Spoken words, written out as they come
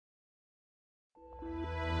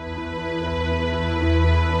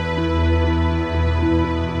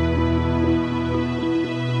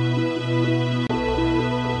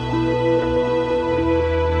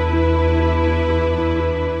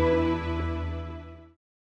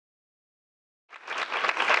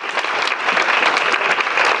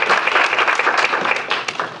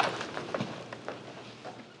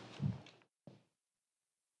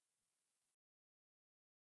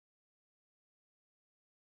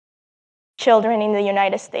children in the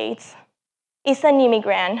United States is an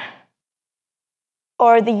immigrant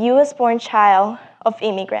or the US-born child of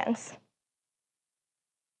immigrants.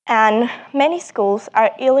 And many schools are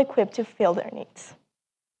ill-equipped to fill their needs.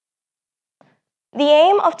 The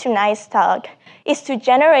aim of tonight's talk is to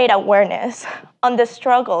generate awareness on the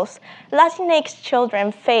struggles Latinx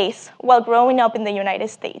children face while growing up in the United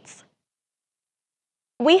States.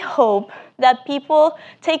 We hope that people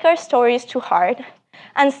take our stories to heart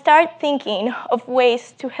and start thinking of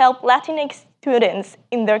ways to help Latinx students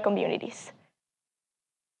in their communities.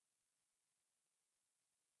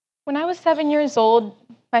 When I was 7 years old,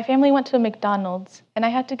 my family went to a McDonald's, and I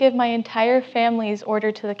had to give my entire family's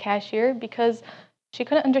order to the cashier because she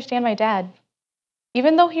couldn't understand my dad.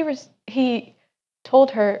 Even though he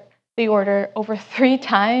told her the order over 3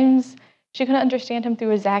 times, she couldn't understand him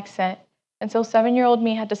through his accent, and so 7-year-old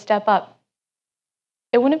me had to step up.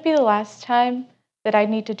 It wouldn't be the last time that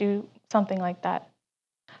I'd need to do something like that.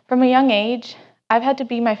 From a young age, I've had to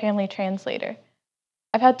be my family translator.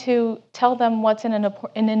 I've had to tell them what's in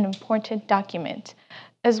an important document,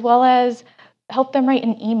 as well as help them write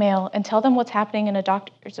an email and tell them what's happening in a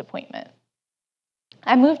doctor's appointment.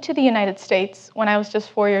 I moved to the United States when I was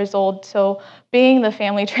just 4 years old, so being the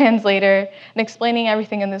family translator and explaining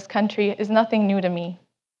everything in this country is nothing new to me.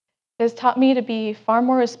 It has taught me to be far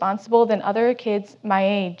more responsible than other kids my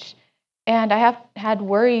age, and I have had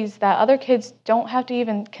worries that other kids don't have to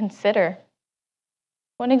even consider.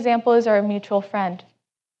 One example is our mutual friend.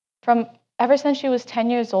 Ever since she was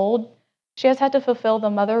 10 years old, she has had to fulfill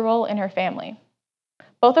the mother role in her family.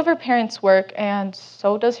 Both of her parents work, and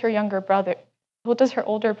so does her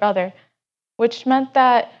older brother, which meant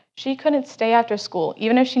that she couldn't stay after school,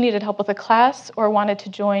 even if she needed help with a class or wanted to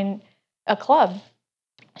join a club.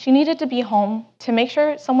 She needed to be home to make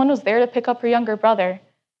sure someone was there to pick up her younger brother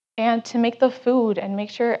and to make the food and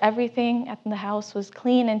make sure everything at the house was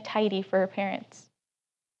clean and tidy for her parents.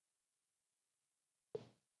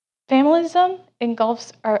 Familism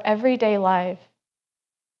engulfs our everyday life,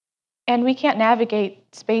 and we can't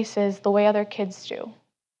navigate spaces the way other kids do.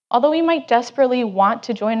 Although we might desperately want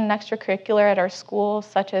to join an extracurricular at our school,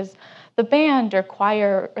 such as the band or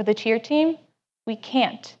choir or the cheer team, we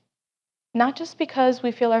can't. Not just because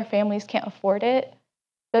we feel our families can't afford it,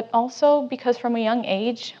 but also because from a young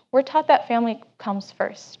age, we're taught that family comes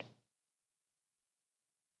first.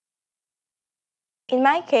 In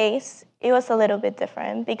my case, it was a little bit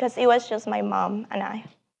different because it was just my mom and I.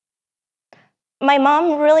 My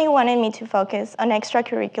mom really wanted me to focus on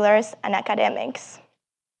extracurriculars and academics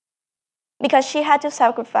because she had to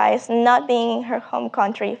sacrifice not being in her home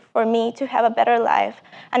country for me to have a better life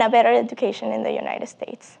and a better education in the United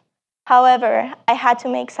States. However, I had to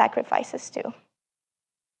make sacrifices too.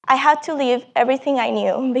 I had to leave everything I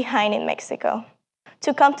knew behind in Mexico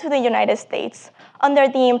to come to the United States under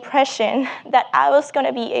the impression that I was going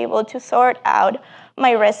to be able to sort out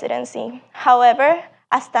my residency. However,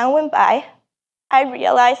 as time went by, I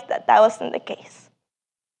realized that that wasn't the case.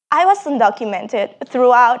 I was undocumented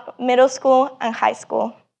throughout middle school and high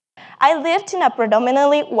school. I lived in a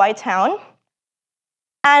predominantly white town,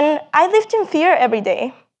 and I lived in fear every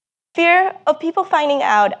day. Fear of people finding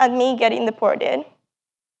out and me getting deported.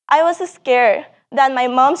 I was scared that my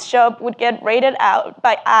mom's job would get raided out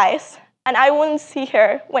by ICE and I wouldn't see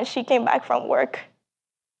her when she came back from work.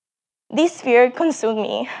 This fear consumed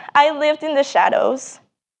me. I lived in the shadows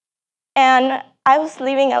and I was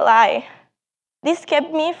living a lie. This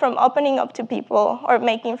kept me from opening up to people or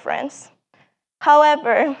making friends.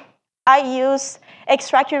 However, I used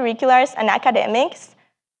extracurriculars and academics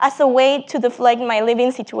as a way to deflect my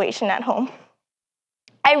living situation at home.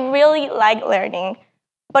 I really like learning,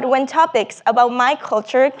 but when topics about my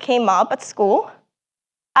culture came up at school,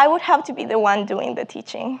 I would have to be the one doing the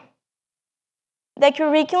teaching. The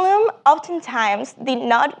curriculum oftentimes did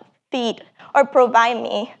not feed or provide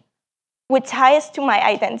me with ties to my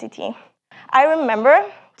identity. I remember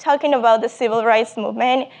talking about the civil rights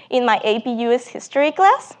movement in my AP US history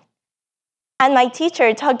class, and my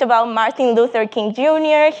teacher talked about Martin Luther King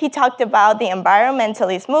Jr., he talked about the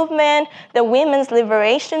environmentalist movement, the women's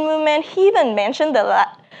liberation movement, he even mentioned the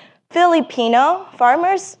Filipino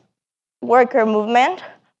farmers worker movement,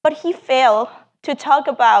 but he failed to talk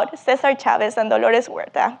about Cesar Chavez and Dolores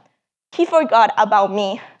Huerta. He forgot about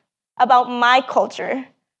me, about my culture,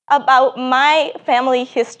 about my family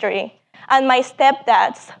history, and my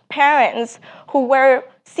stepdad's parents who were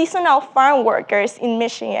seasonal farm workers in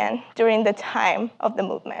Michigan during the time of the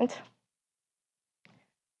movement.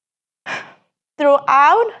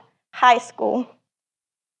 Throughout high school,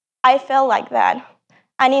 I felt like that.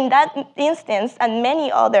 And in that instance, and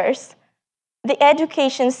many others, The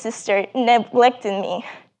education system neglected me,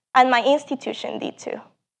 and my institution did too.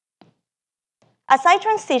 As I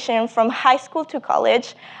transitioned from high school to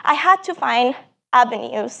college, I had to find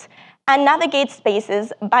avenues and navigate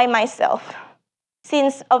spaces by myself.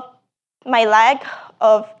 Since of my lack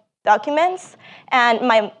of documents and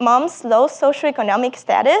my mom's low socioeconomic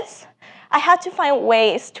status, I had to find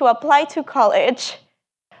ways to apply to college,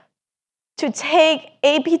 to take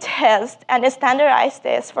AP tests and standardized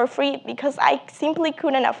tests for free because I simply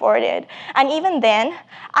couldn't afford it. And even then,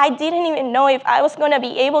 I didn't even know if I was gonna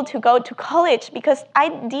be able to go to college because I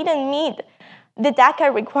didn't meet the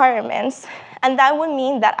DACA requirements. And that would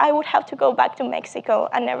mean that I would have to go back to Mexico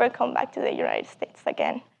and never come back to the United States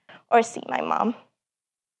again or see my mom.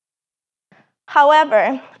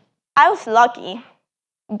 However, I was lucky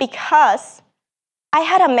because I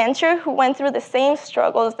had a mentor who went through the same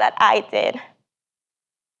struggles that I did.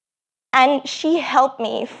 And she helped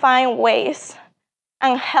me find ways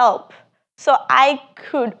and help so I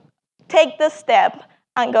could take the step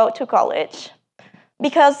and go to college.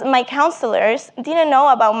 Because my counselors didn't know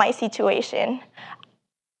about my situation.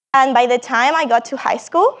 And by the time I got to high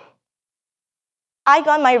school, I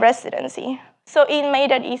got my residency. So it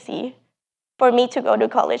made it easy for me to go to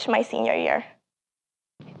college my senior year.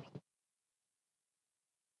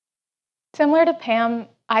 Similar to Pam,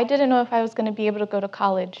 I didn't know if I was going to be able to go to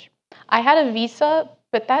college. I had a visa,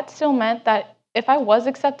 but that still meant that if I was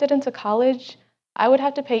accepted into college, I would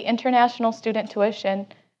have to pay international student tuition,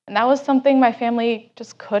 and that was something my family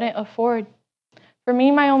just couldn't afford. For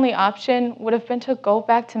me, my only option would have been to go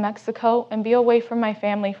back to Mexico and be away from my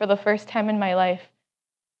family for the first time in my life,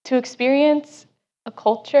 to experience a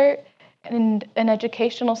culture and an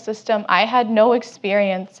educational system I had no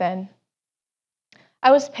experience in.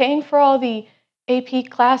 I was paying for all the AP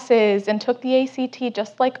classes and took the ACT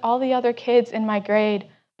just like all the other kids in my grade,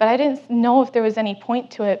 but I didn't know if there was any point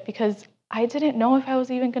to it because I didn't know if I was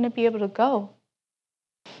even going to be able to go.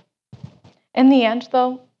 In the end,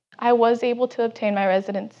 though, I was able to obtain my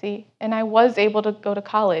residency, and I was able to go to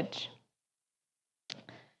college.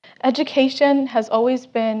 Education has always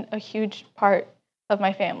been a huge part of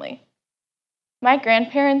my family. My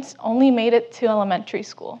grandparents only made it to elementary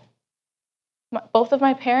school. Both of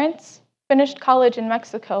my parents finished college in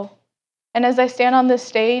Mexico, and as I stand on this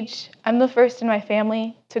stage, I'm the first in my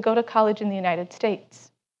family to go to college in the United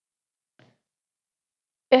States.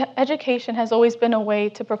 Education has always been a way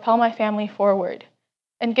to propel my family forward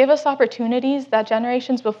and give us opportunities that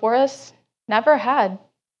generations before us never had.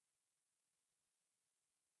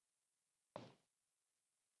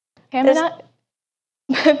 Pam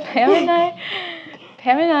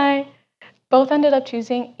and I both ended up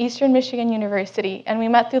choosing Eastern Michigan University, and we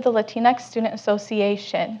met through the Latinx Student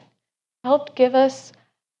Association. It helped give us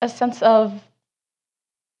a sense of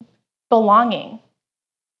belonging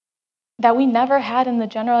that we never had in the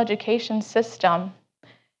general education system.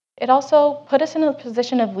 It also put us in a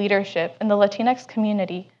position of leadership in the Latinx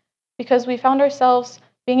community because we found ourselves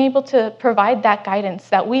being able to provide that guidance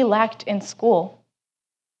that we lacked in school.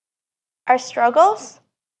 Our struggles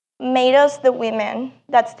made us the women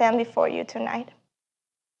that stand before you tonight.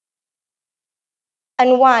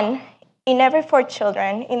 And 1 in every 4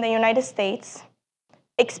 children in the United States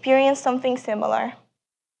experience something similar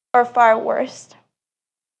or far worse.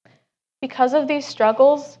 Because of these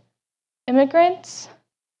struggles, immigrants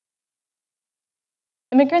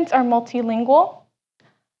are multilingual,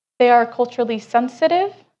 they are culturally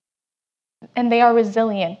sensitive, and they are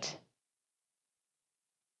resilient.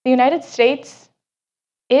 The United States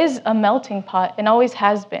is a melting pot and always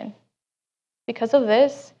has been. Because of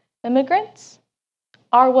this, immigrants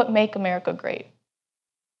are what make America great.